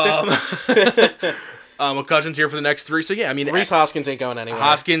 McCutchen's here for the next 3. So, yeah, I mean... Rhys Hoskins ain't going anywhere.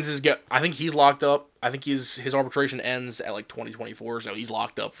 Hoskins is... I think he's locked up. I think his arbitration ends at, 2024, so he's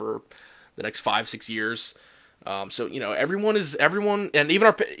locked up for the next 5-6 years. So everyone, and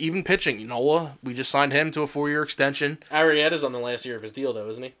even pitching. Nola, we just signed him to a 4-year extension. Arrieta's on the last year of his deal, though,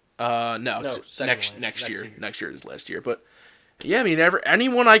 isn't he? No, next year. Next year is last year. But yeah, I mean,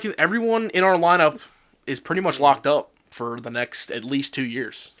 everyone in our lineup is pretty much locked up for the next at least 2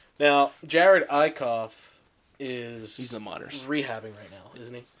 years. Now, Jared Eichhoff he's in the minors, rehabbing right now,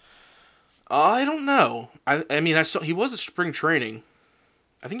 isn't he? I don't know. I mean, he was at spring training.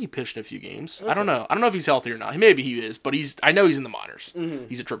 I think he pitched in a few games. Okay. I don't know. I don't know if he's healthy or not. Maybe he is, but I know he's in the minors. Mm-hmm.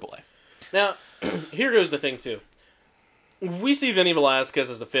 He's at AAA. Now, here goes the thing, too. We see Vinny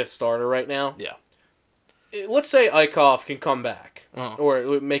Velasquez as the 5th starter right now. Yeah. Let's say Eichhoff can come back,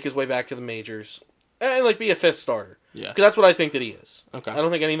 or make his way back to the majors, and be a 5th starter. Yeah. Because that's what I think that he is. Okay. I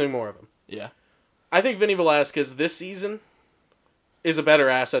don't think anything more of him. Yeah. I think Vinny Velasquez this season is a better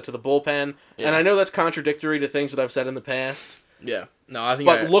asset to the bullpen, and I know that's contradictory to things that I've said in the past. Yeah. No, I think.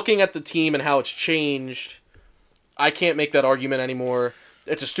 But looking at the team and how it's changed, I can't make that argument anymore.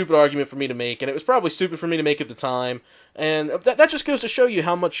 It's a stupid argument for me to make, and it was probably stupid for me to make at the time. And that just goes to show you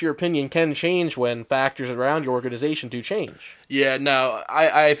how much your opinion can change when factors around your organization do change. Yeah, no,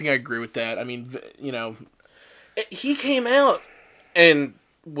 I think I agree with that. I mean, he came out and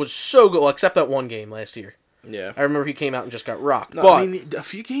was so good, well, except that one game last year. Yeah, I remember he came out and just got rocked. No, but I mean, a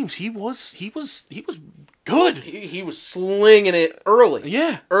few games he was good. He was slinging it early.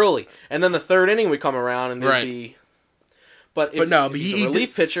 Yeah, early, and then the 3rd inning would come around and it'd be. But he's a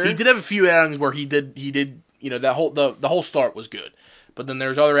relief pitcher. He did have a few outings where he did. That the whole start was good, but then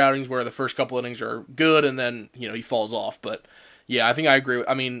there's other outings where the first couple innings are good and then he falls off. But yeah, I think I agree.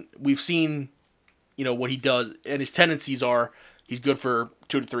 I mean, we've seen what he does, and his tendencies are. He's good for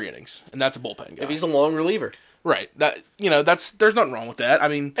 2 to 3 innings, and that's a bullpen guy. If he's a long reliever, right? There's nothing wrong with that. I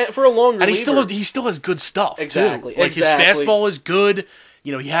mean, and for a long reliever, and he still has good stuff. Exactly, too. His fastball is good.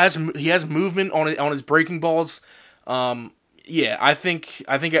 He has movement on his breaking balls. Yeah, I think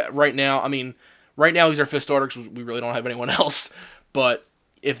right now. I mean, right now he's our 5th starter because we really don't have anyone else. But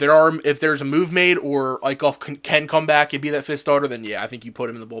if there's a move made or Eichhoff can come back and be that 5th starter, then yeah, I think you put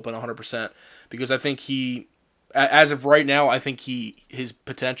him in the bullpen 100% because I think he. As of right now, I think his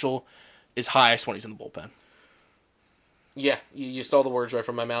potential is highest when he's in the bullpen. Yeah, you stole the words right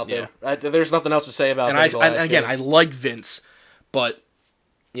from my mouth there. There's nothing else to say about Vince Velasquez. And again, I like Vince, but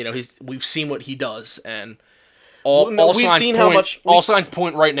we've seen what he does, and all signs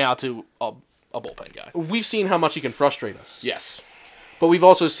point right now to a bullpen guy. We've seen how much he can frustrate us. Yes. But we've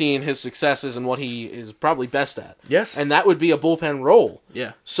also seen his successes and what he is probably best at. Yes. And that would be a bullpen role.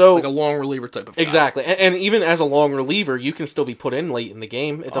 Yeah. So like a long reliever type of guy. Exactly. And even as a long reliever, you can still be put in late in the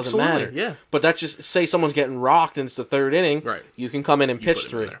game. It doesn't matter. Yeah. But that just, say someone's getting rocked and it's the third inning, right. You can come in and pitch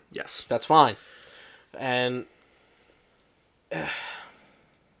through. Yes. That's fine. And I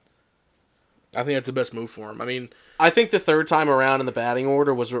think that's the best move for him. I mean, I think the third time around in the batting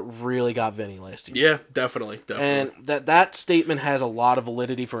order was what really got Vinny last year. Yeah, definitely. And that statement has a lot of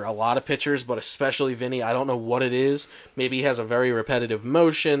validity for a lot of pitchers, but especially Vinny. I don't know what it is. Maybe he has a very repetitive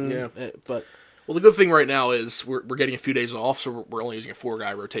motion. Yeah. But well, the good thing right now is we're getting a few days off, so we're only using a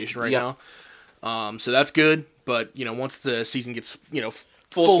 4-guy rotation right now. So that's good. But once the season gets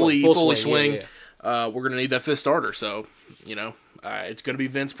fully swing, we're gonna need that fifth starter. So it's gonna be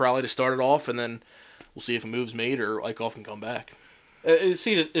Vince probably to start it off, and then we'll see if a move's made or Eichhoff can come back.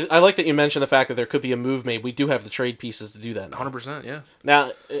 I like that you mentioned the fact that there could be a move made. We do have the trade pieces to do that now. 100%, yeah.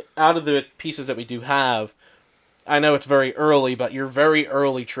 Now, out of the pieces that we do have, I know it's very early, but your very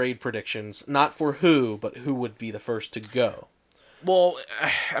early trade predictions, not for who, but who would be the first to go. Well,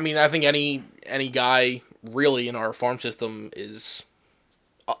 I mean, I think any guy really in our farm system is,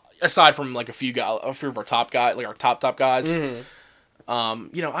 aside from like a few of our top guys, like our top guys. Mm-hmm.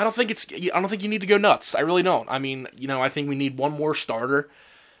 I don't think you need to go nuts. I really don't. I mean, I think we need one more starter,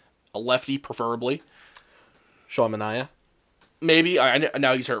 a lefty preferably. Sean Manaea? Maybe.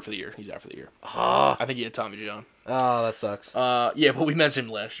 No, he's hurt for the year. He's out for the year. I think he had Tommy John. Oh, that sucks. Yeah, but we mentioned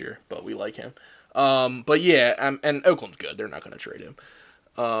him last year, but we like him. But yeah, and Oakland's good. They're not going to trade him.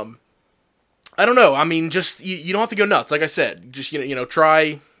 I don't know. I mean, just you don't have to go nuts. Like I said, just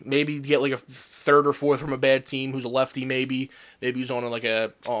try maybe get like a third or fourth from a bad team who's a lefty. Maybe he's on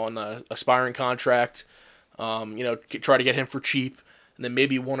a aspiring contract. Try to get him for cheap, and then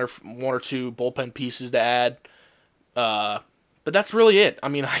maybe one or two bullpen pieces to add. But that's really it. I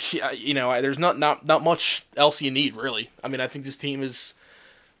mean, there's not much else you need really. I mean, I think this team is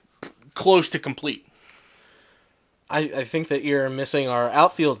close to complete. I think that you're missing our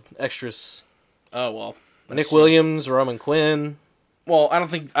outfield extras. Oh well, Nick Williams, Roman Quinn. Well, I don't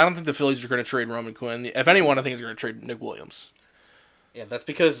think the Phillies are going to trade Roman Quinn. If anyone, I think is going to trade Nick Williams. Yeah, that's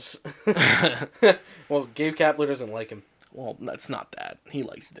because well, Gabe Kapler doesn't like him. Well, that's not that. He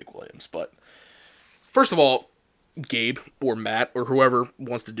likes Nick Williams, but first of all, Gabe or Matt or whoever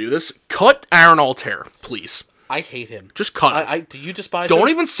wants to do this, cut Aaron Altair, please. I hate him. Just cut him. Do you despise him? Don't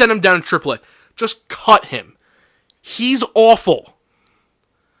even send him down to AAA. Just cut him. He's awful.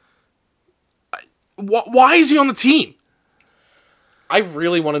 Why is he on the team? I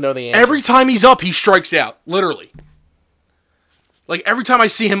really want to know the answer. Every time he's up, he strikes out. Literally. Like, every time I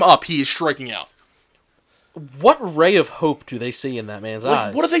see him up, he is striking out. What ray of hope do they see in that man's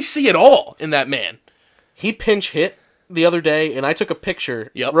eyes? What do they see at all in that man? He pinch hit the other day, and I took a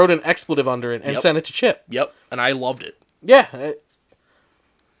picture, wrote an expletive under it, and sent it to Chip. Yep, and I loved it. Yeah.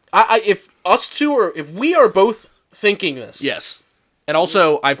 If we are both thinking this. Yes. And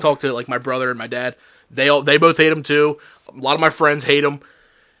also, I've talked to, my brother and my dad. They both hate him, too. A lot of my friends hate him.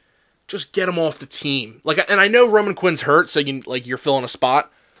 Just get him off the team. And I know Roman Quinn's hurt, so you're filling a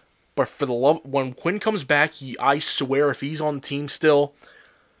spot. But for the love, when Quinn comes back, I swear, if he's on the team still,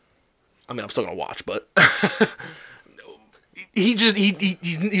 I mean, I'm still gonna watch, but he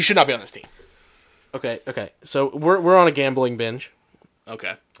should not be on this team. Okay. So we're on a gambling binge.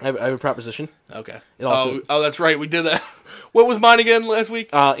 Okay. I have a proposition. Okay. That's right. We did that. What was mine again last week?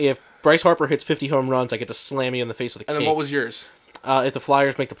 If Bryce Harper hits 50 home runs, I get to slam you in the face with a cake. And then what was yours? If the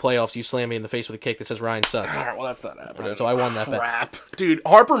Flyers make the playoffs, you slam me in the face with a cake that says Ryan sucks. All right, well, that's not happening. Right, so I won that bet. Crap. Dude,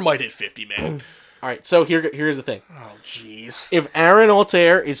 Harper might hit 50, man. All right, so here's the thing. Oh, jeez. If Aaron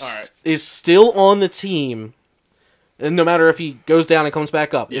Altair is still on the team, and no matter if he goes down and comes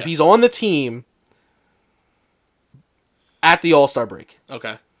back up, if he's on the team at the All-Star break,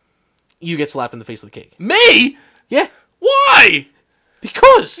 okay, you get slapped in the face with a cake. Me? Yeah. Why?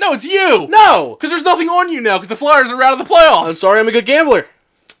 Because. No, it's you. No. Because there's nothing on you now, because the Flyers are out of the playoffs. I'm sorry, I'm a good gambler.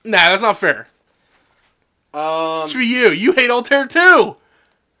 Nah, that's not fair. It should be you. You hate Altair, too.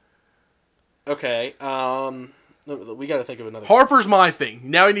 Okay, we gotta think of another. Harper's my thing.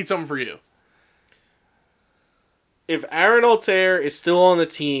 Now I need something for you. If Aaron Altair is still on the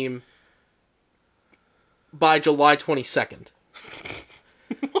team by July 22nd.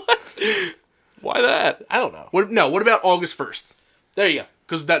 What? Why that? I don't know. What about August 1st? There you go.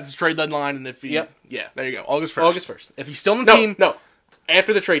 Because that's the trade deadline, and if he... Yep. Yeah, there you go. August 1st. August 1st. If he's still on the team... No,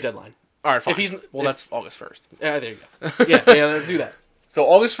 after the trade deadline. All right, fine. That's August 1st. There you go. Yeah, do that. So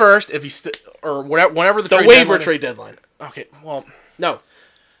August 1st, if he or whenever the waiver trade deadline. Okay, well, No,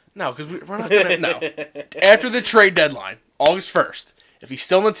 because we're not gonna no. After the trade deadline, August 1st, if he's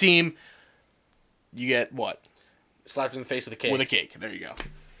still on the team, you get what? slapped in the face with a cake. With a cake. There you go.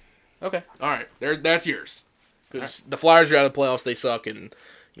 Okay. All right, that's yours. Because the Flyers are out of the playoffs, they suck, and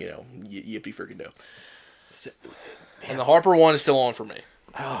yippee freaking do. And the Harper one is still on for me.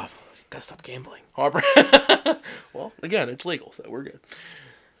 Oh, gotta stop gambling. Harper. Well, again, it's legal, so we're good.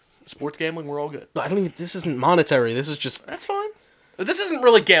 Sports gambling, we're all good. No, I don't even. This isn't monetary. This is just. That's fine. But this isn't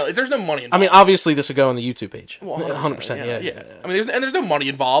really gambling. There's no money involved. I mean, obviously, this would go on the YouTube page. Well, 100%. Yeah. I mean, there's no money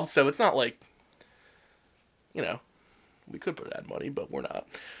involved, so it's not like, we could put that money, but we're not.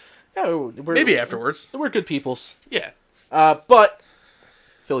 Yeah, Maybe afterwards. We're good peoples. Yeah. But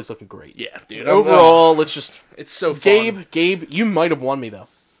Philly's looking great. Yeah, dude. Overall, let's just. It's so fun. Gabe, you might have won me though.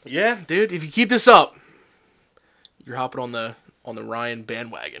 Yeah, dude. If you keep this up, you're hopping on the Ryan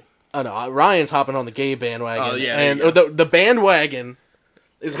bandwagon. Oh no, Ryan's hopping on the Gabe bandwagon. Oh yeah, and the bandwagon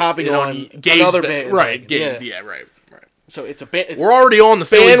is hopping on Gabe's another bandwagon. Right, Gabe. Yeah, right. So it's we're already on the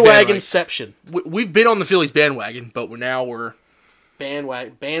Phillies bandwagonception. We've been on the Phillies bandwagon, but we're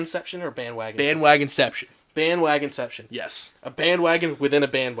bandception or bandwagon. Bandwagonception. Bandwagonception. Yes. A bandwagon within a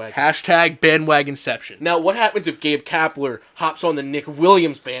bandwagon. Hashtag bandwagonception. Now, what happens if Gabe Kapler hops on the Nick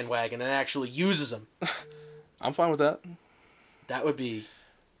Williams bandwagon and actually uses him? I'm fine with that. That would be.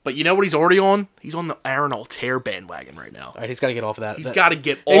 But you know what he's already on? He's on the Aaron Altair bandwagon right now. All right, he's got to get off of that. He's got to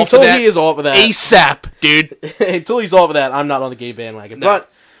get off until of that. he is off of that. ASAP, dude. Until he's off of that, I'm not on the Gabe bandwagon. No.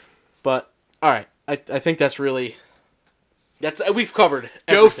 But all right, I think that's really. We've covered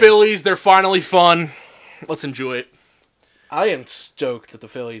everything. Go Phillies! They're finally fun. Let's enjoy it. I am stoked that the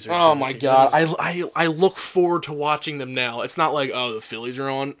Phillies are. Oh my god, I look forward to watching them now. It's not like, oh, the Phillies are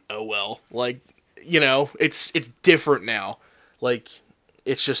on. Oh well, like it's different now. Like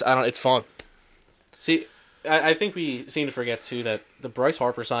it's just it's fun. See, I think we seem to forget too that the Bryce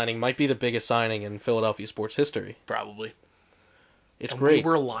Harper signing might be the biggest signing in Philadelphia sports history. Probably. It's great.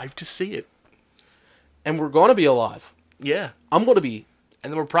 We're alive to see it, and we're going to be alive. Yeah, I'm going to be.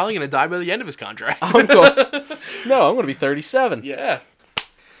 And then we're probably going to die by the end of his contract. I'm going to be 37. Yeah.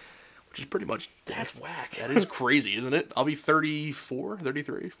 Which is pretty much... That's whack. That is crazy, isn't it? I'll be 34,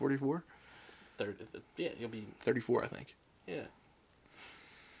 33, 44. Yeah, you'll be... 34, I think. Yeah.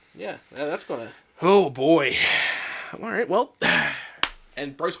 Yeah, that's going to... Oh, boy. All right, well...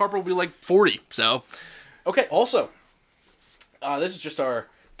 And Bryce Harper will be like 40, so... Okay, also... this is just our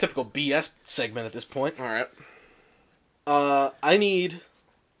typical BS segment at this point. All right. I need...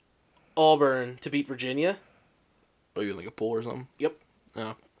 Auburn to beat Virginia. Oh, you like a poll or something? Yep.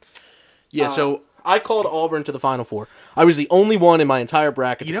 Oh. Yeah, so... I called Auburn to the Final Four. I was the only one in my entire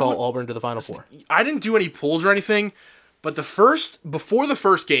bracket to call Auburn to the Final Four. I didn't do any polls or anything, but before the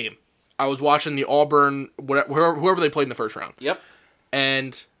first game, I was watching the Auburn, whoever they played in the first round. Yep.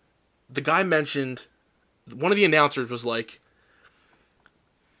 And the guy mentioned, one of the announcers was like,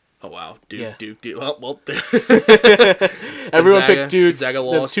 oh, wow. Duke. Well. Everyone picked Duke. Gonzaga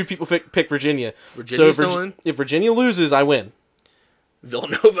lost. Two people picked Virginia. Virginia's still in? If Virginia loses, I win.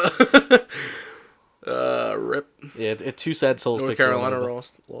 Villanova. Rip. Yeah, two sad souls. North Carolina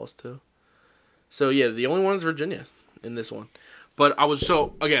lost too. So, yeah, the only one is Virginia in this one. But I was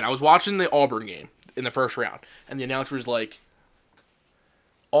watching the Auburn game in the first round, and the announcer was like,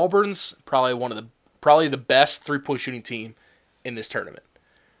 Auburn's probably the best three-point shooting team in this tournament.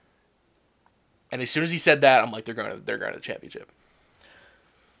 And as soon as he said that, I'm like, they're going to the championship.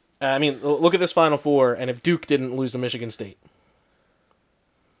 I mean, look at this Final Four, and if Duke didn't lose to Michigan State.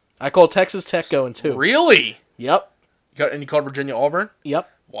 I called Texas Tech going too. Really? Yep. And you called Virginia Auburn? Yep.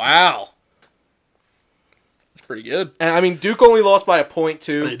 Wow. That's pretty good. And I mean, Duke only lost by a point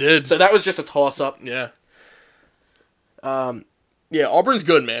too. They did. So that was just a toss-up. Yeah. Yeah, Auburn's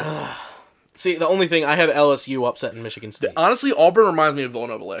good, man. See, the only thing, I had LSU upsetting Michigan State. Honestly, Auburn reminds me of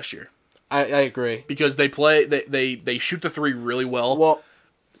Villanova last year. I agree. Because they shoot the three really well. Well,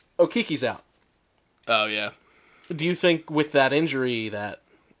 Okiki's out. Oh, yeah. Do you think with that injury that...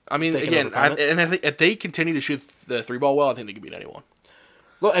 I mean, again, I think if they continue to shoot the three ball well, I think they can beat anyone.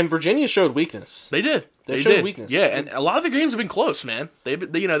 Well, and Virginia showed weakness. They did. They showed weakness. Yeah, and a lot of the games have been close, man.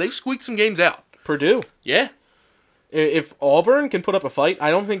 They've squeaked some games out. Purdue. Yeah. If Auburn can put up a fight, I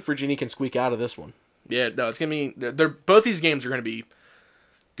don't think Virginia can squeak out of this one. Yeah, no, it's gonna be. Both these games are gonna be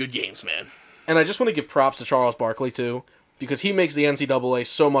good games, man. And I just want to give props to Charles Barkley too, because he makes the NCAA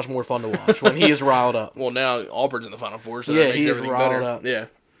so much more fun to watch when he is riled up. Well, now Auburn's in the Final Four, so yeah, that makes everything riled better. Up. Yeah.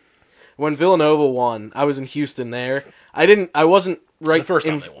 When Villanova won, I was in Houston there. I wasn't right the first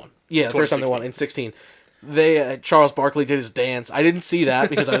time they won. Yeah, the first time they won in 16. Charles Barkley did his dance. I didn't see that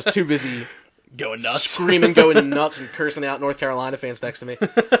because I was too busy going nuts, screaming, going nuts, and cursing out North Carolina fans next to me.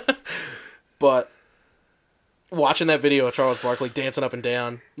 But watching that video of Charles Barkley dancing up and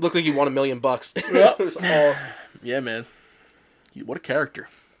down, looked like he won $1 million. Yep. It was awesome. Yeah, man. What a character.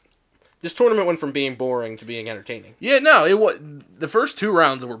 This tournament went from being boring to being entertaining. Yeah, no, it was the first 2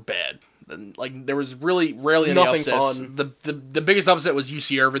 rounds were bad. Like there was rarely any Nothing upsets. fun. The biggest upset was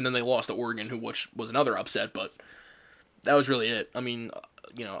UC Irvine, then they lost to Oregon, which was another upset, but that was really it. I mean,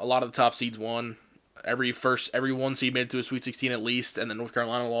 a lot of the top seeds won. Every 1 seed made it to a Sweet 16 at least, and then North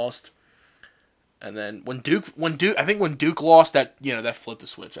Carolina lost. And then when Duke lost, that flipped the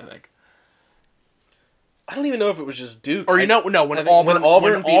switch, I think. I don't even know if it was just Duke. Or when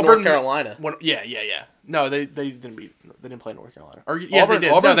Auburn beat North Carolina. Yeah. No, they didn't beat. They didn't play North Carolina. Or Auburn, they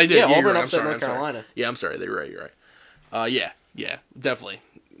did. Auburn, No, they did. Yeah, yeah, Auburn right. upset I'm North Carolina. Yeah, I'm sorry. You're right. Yeah, definitely.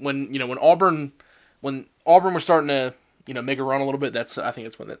 When Auburn was starting to make a run a little bit, I think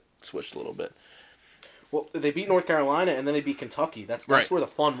that's when it switched a little bit. Well, they beat North Carolina and then they beat Kentucky. That's right. where the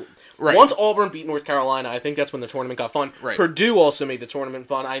fun. Right. Once Auburn beat North Carolina, I think that's when the tournament got fun. Right. Purdue also made the tournament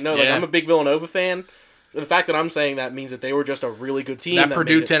fun. I know, Yeah. I'm a big Villanova fan. The fact that I'm saying that means that they were just a really good team. That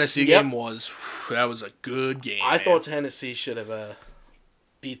Purdue-Tennessee Yep. game was a good game. I man. thought Tennessee should have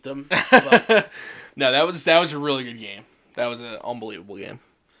beat them. But No, that was a really good game. That was an unbelievable game.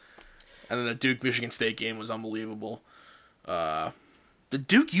 And then the Duke-Michigan State game was unbelievable. The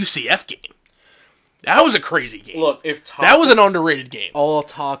Duke-UCF game. That was a crazy game. look, if that was an underrated game. all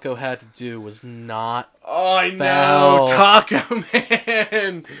Taco had to do was not. Oh, I foul. know. Taco,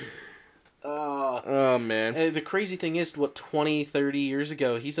 man. Uh, Oh, man. and the crazy thing is, 20, 30 years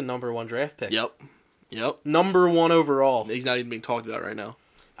ago, he's a number 1 draft pick. Yep. Number 1 overall. He's not even being talked about right now.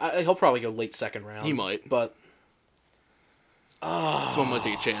 He'll probably go late second round. He might. But Someone might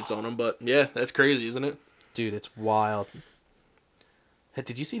take a chance on him, but yeah, that's crazy, isn't it? dude, it's wild. Hey,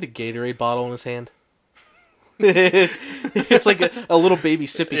 did you see the Gatorade bottle in his hand? It's like a little baby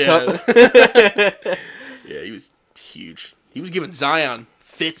sippy cup. Yeah, he was huge. He was giving Zion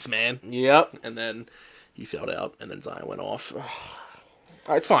fits, man. Yep. And then he fouled out, and then Zion went off. All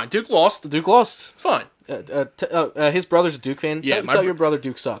right, it's fine. Duke lost. Duke lost. It's fine. His brother's a Duke fan. Yeah, tell your brother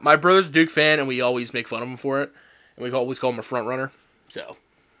Duke sucks. My brother's a Duke fan, and we always make fun of him for it. And we always call him a front runner. So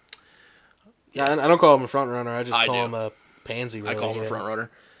yeah, I don't call him a front runner. I just I call do. him a pansy. Really. I call him a front runner.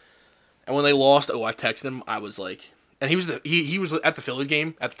 And when they lost, I texted him. I was like, and he was at the Phillies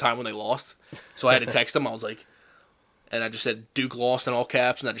game at the time when they lost. So I had to text him. I was like, and I just said Duke lost in all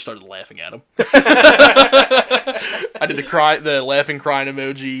caps, and I just started laughing at him. I did the laughing crying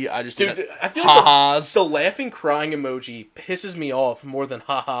emoji. I just did I feel ha-has. the laughing crying emoji pisses me off more than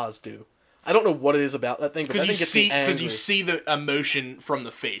ha-has do. I don't know what it is about that thing, but I think it's because you see the emotion from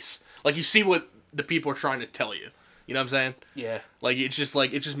the face. Like you see what the people are trying to tell you. You know what I'm saying? Yeah. Like it's just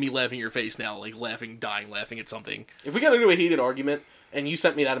me laughing at your face now, like laughing, dying, laughing at something. If we got into a heated argument and you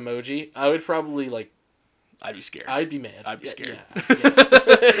sent me that emoji, I would probably I'd be scared. I'd be mad. I'd be scared.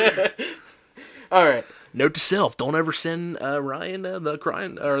 Yeah. All right. Note to self: don't ever send Ryan the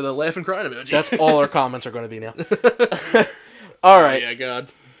crying or the laughing crying emoji. That's all our comments are going to be now. All right. Oh, yeah, God.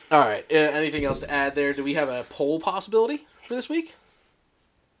 All right. Anything else to add there? Do we have a poll possibility for this week?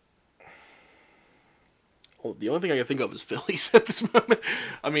 Well, the only thing I can think of is Phillies at this moment.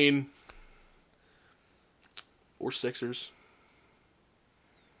 I mean, or Sixers.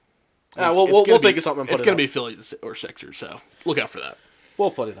 We'll think of something and put it up. It's going to be Phillies or Sixers, so look out for that. We'll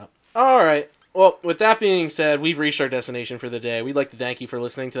put it up. All right. Well, with that being said, we've reached our destination for the day. We'd like to thank you for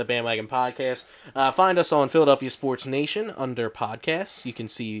listening to the Bandwagon Podcast. Find us on Philadelphia Sports Nation under podcasts. You can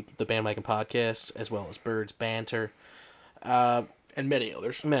see the Bandwagon Podcast as well as Birds Banter. And many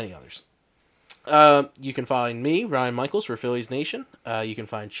others. Many others. You can find me, Ryan Michaels, for Phillies Nation. You can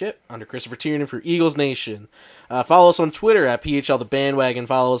find Chip under Christopher Tiernan for Eagles Nation. Follow us on Twitter at PHL The Bandwagon.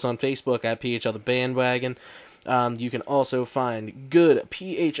 Follow us on Facebook at PHL The Bandwagon. You can also find good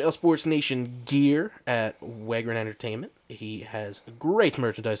PHL Sports Nation gear at Wagron Entertainment. He has great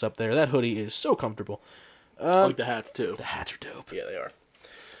merchandise up there. That hoodie is so comfortable. I like the hats, too. The hats are dope. Yeah, they are.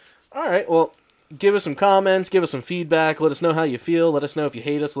 All right, well, give us some comments, give us some feedback, let us know how you feel, let us know if you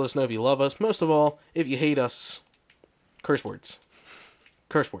hate us, let us know if you love us. Most of all, if you hate us, curse words.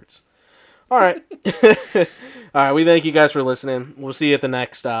 Curse words. All right. All right, we thank you guys for listening. We'll see you at the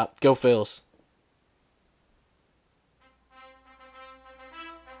next stop. Go Phils.